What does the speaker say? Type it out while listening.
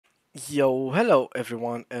Hello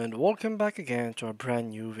everyone, and welcome back again to a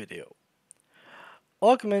brand new video.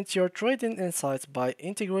 Augment your trading insights by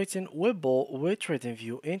integrating Webull with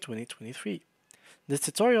TradingView in 2023. This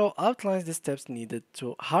tutorial outlines the steps needed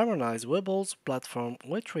to harmonize Webull's platform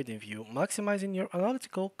with TradingView, maximizing your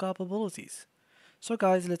analytical capabilities. So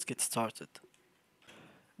guys, let's get started.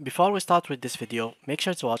 Before we start with this video, make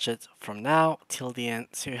sure to watch it from now till the end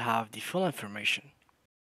so you have the full information.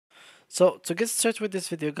 So to get started with this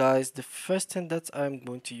video guys, the first thing that I'm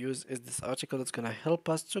going to use is this article that's going to help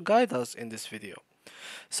us to guide us in this video.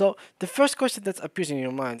 So the first question that appears in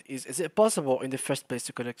your mind is it possible in the first place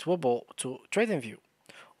to connect Webull to TradingView?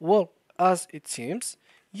 Well, as it seems,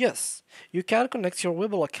 yes, you can connect your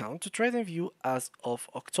Webull account to TradingView as of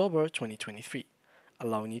October 2023,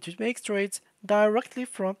 allowing you to make trades directly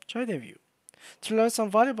from TradingView. To learn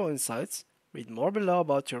some valuable insights, read more below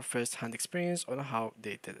about your first-hand experience on how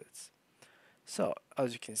they did it. So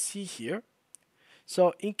as you can see here,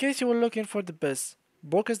 so in case you were looking for the best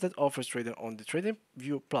brokers that offers trading on the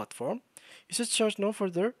TradingView platform, you should search no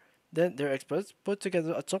further than their experts put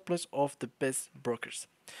together a top list of the best brokers.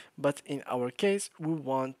 But in our case, we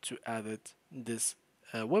want to add this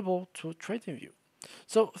Webull to TradingView.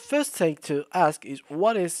 So first thing to ask is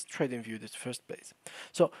what is TradingView in the first place?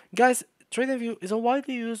 So guys, TradingView is a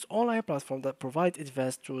widely used online platform that provides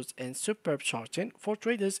advanced tools and superb charting for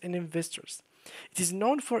traders and investors. It is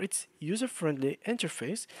known for its user-friendly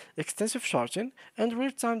interface, extensive charting, and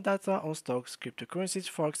real-time data on stocks, cryptocurrencies,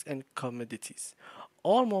 forex, and commodities.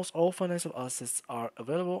 Almost all financial assets are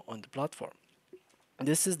available on the platform.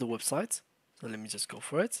 This is the website. So let me just go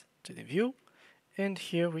for it, TradingView, and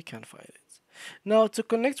here we can find it. Now to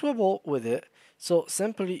connect Webull with it, so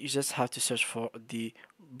simply you just have to search for the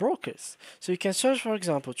brokers. So you can search, for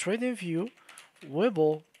example, TradingView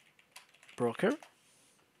Webull broker,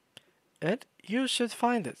 and you should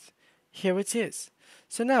find it. Here it is.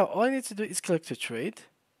 So now all I need to do is click to trade,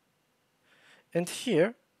 and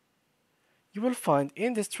here you will find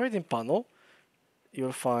in this trading panel, you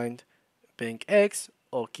will find BankX,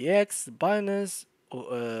 OKX, Binance,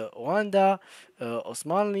 Oanda,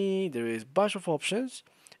 Osmanli. There is a bunch of options,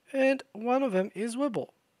 and one of them is Webull.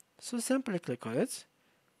 So simply click on it,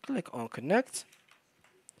 click on connect,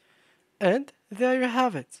 and there you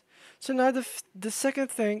have it. So now the second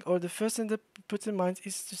thing, or the first thing that put in mind,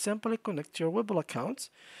 is to simply connect your Webull account.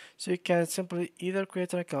 So you can simply either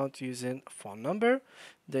create an account using a phone number,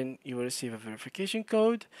 then you will receive a verification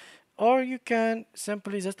code, or you can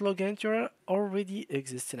simply just log into your already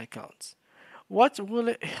existing accounts. What will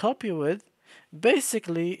it help you with?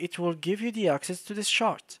 Basically, it will give you the access to this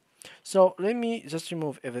chart. So let me just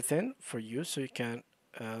remove everything for you so you can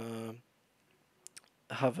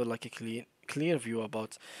have like a clear view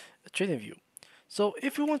about TradingView. So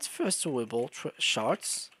if you want first to Webull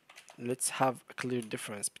charts, let's have a clear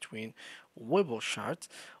difference between Webull charts.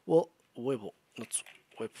 Well, Webull, not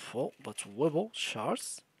Webull, but Webull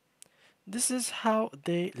charts. This is how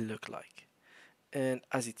they look like. And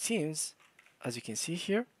as it seems, as you can see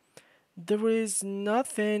here, there is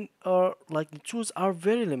nothing, or like the tools are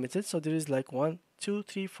very limited. So there is like 1, 2,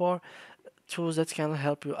 3, 4 tools that can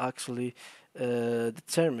help you actually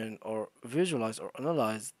determine or visualize or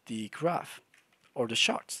analyze the graph or the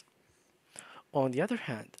charts. On the other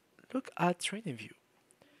hand, look at TradingView.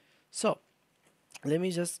 So let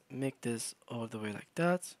me just make this all the way like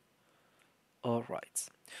that. All right.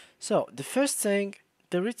 So the first thing,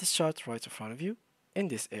 there is this chart right in front of you in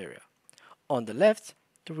this area. On the left,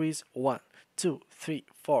 there is 1, 2, 3,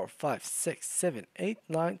 4, 5, 6, 7, 8,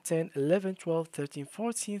 9, 10, 11, 12, 13,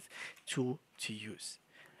 14th tool to use.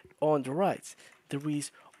 On the right, there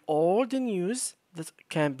is all the news that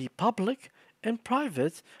can be public and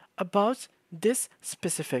private about this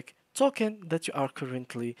specific token that you are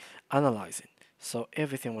currently analyzing. So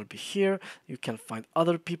everything will be here. You can find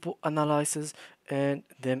other people analysis and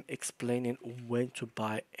them explaining when to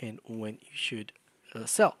buy and when you should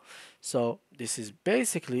sell. So this is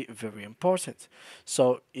basically very important.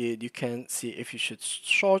 So you can see if you should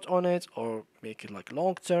short on it or make it like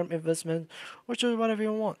long-term investment, or choose whatever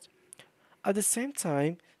you want. At the same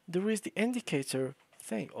time, there is the indicator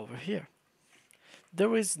thing over here.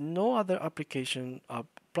 There is no other application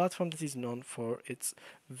platform that is known for its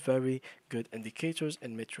very good indicators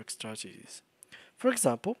and metric strategies. For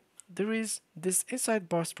example, there is this inside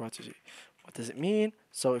bar strategy. What does it mean?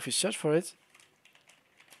 So if you search for it,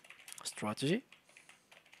 strategy,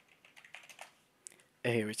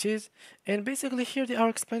 here it is, and basically here they are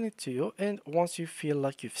explaining it to you, and once you feel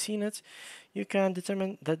like you've seen it, you can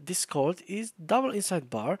determine that this code is double inside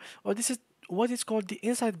bar, or this is what is called the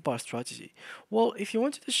inside bar strategy. Well, if you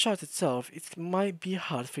want the chart itself, it might be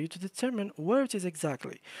hard for you to determine where it is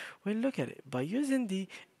exactly. Well, look at it. By using the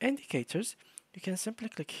indicators, you can simply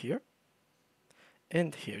click here,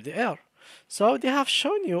 and here they are. So they have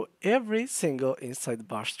shown you every single inside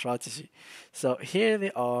bar strategy. So here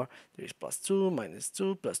they are. There is +2,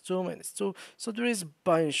 -2, +2, -2. So there is a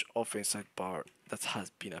bunch of inside bar that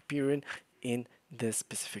has been appearing in this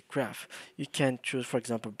specific graph. You can choose, for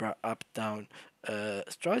example, bar up, down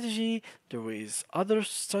strategy. There is other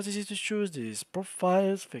strategies to choose. There is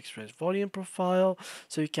profiles, fixed range volume profile.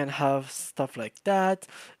 So you can have stuff like that.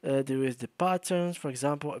 There is the patterns. For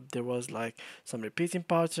example, if there was like some repeating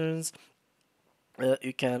patterns,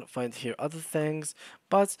 you can find here other things,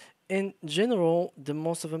 but in general the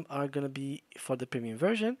most of them are gonna be for the premium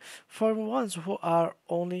version. For ones who are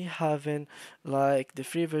only having like the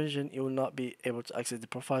free version, you will not be able to access the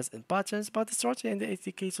profiles and patterns, but the strategy and the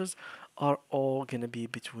indicators are all gonna be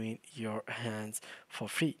between your hands for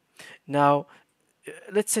free. Now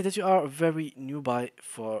let's say that you are a very new buy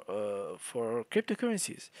for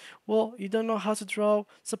cryptocurrencies. Well, you don't know how to draw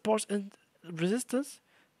support and resistance.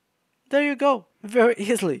 There you go, very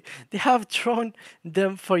easily. They have drawn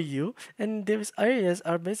them for you, and these areas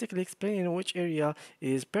are basically explaining which area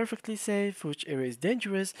is perfectly safe, which area is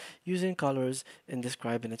dangerous, using colors and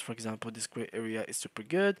describing it. For example, this gray area is super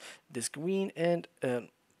good, this green and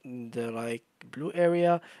the like blue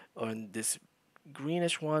area on this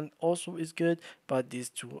greenish one also is good, but these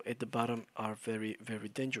two at the bottom are very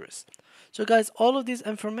dangerous. So guys, all of these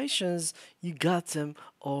informations, you got them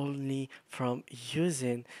only from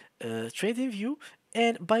using TradingView,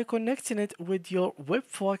 and by connecting it with your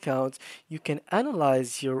Web4 account, you can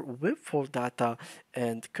analyze your Web4 data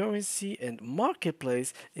and currency and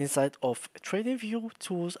marketplace inside of TradingView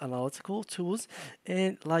tools, analytical tools,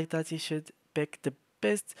 and like that you should pick the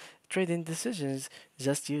best trading decisions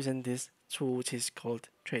just using this tool, which is called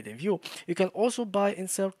TradingView. You can also buy and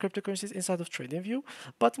sell cryptocurrencies inside of TradingView,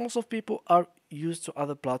 but most of people are used to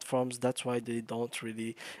other platforms. That's why they don't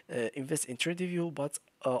really invest in TradingView, but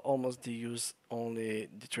almost they use only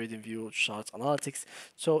the TradingView charts analytics,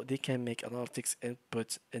 so they can make analytics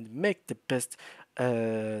input and make the best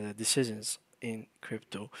decisions in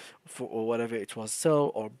crypto for or whatever it was,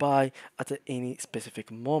 sell or buy at any specific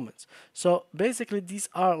moment. So basically these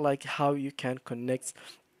are like how you can connect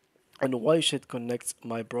and why you should connect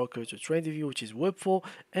my broker to TradingView, which is Webull,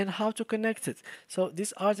 and how to connect it. So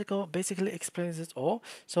this article basically explains it all.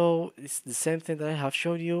 So it's the same thing that I have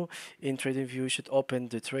shown you. In TradingView, you should open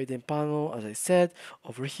the trading panel, as I said,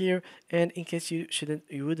 over here. And in case you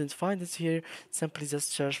wouldn't find it here, simply just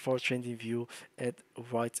search for TradingView and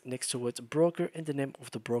write next to it broker and the name of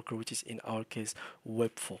the broker, which is in our case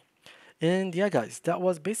Webull. And yeah, guys, that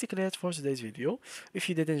was basically it for today's video. If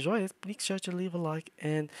you did enjoy it, make sure to leave a like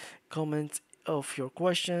and comment of your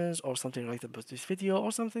questions or something like that about this video,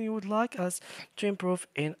 or something you would like us to improve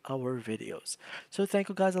in our videos. So thank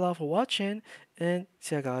you guys a lot for watching, and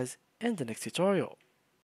see you guys in the next tutorial.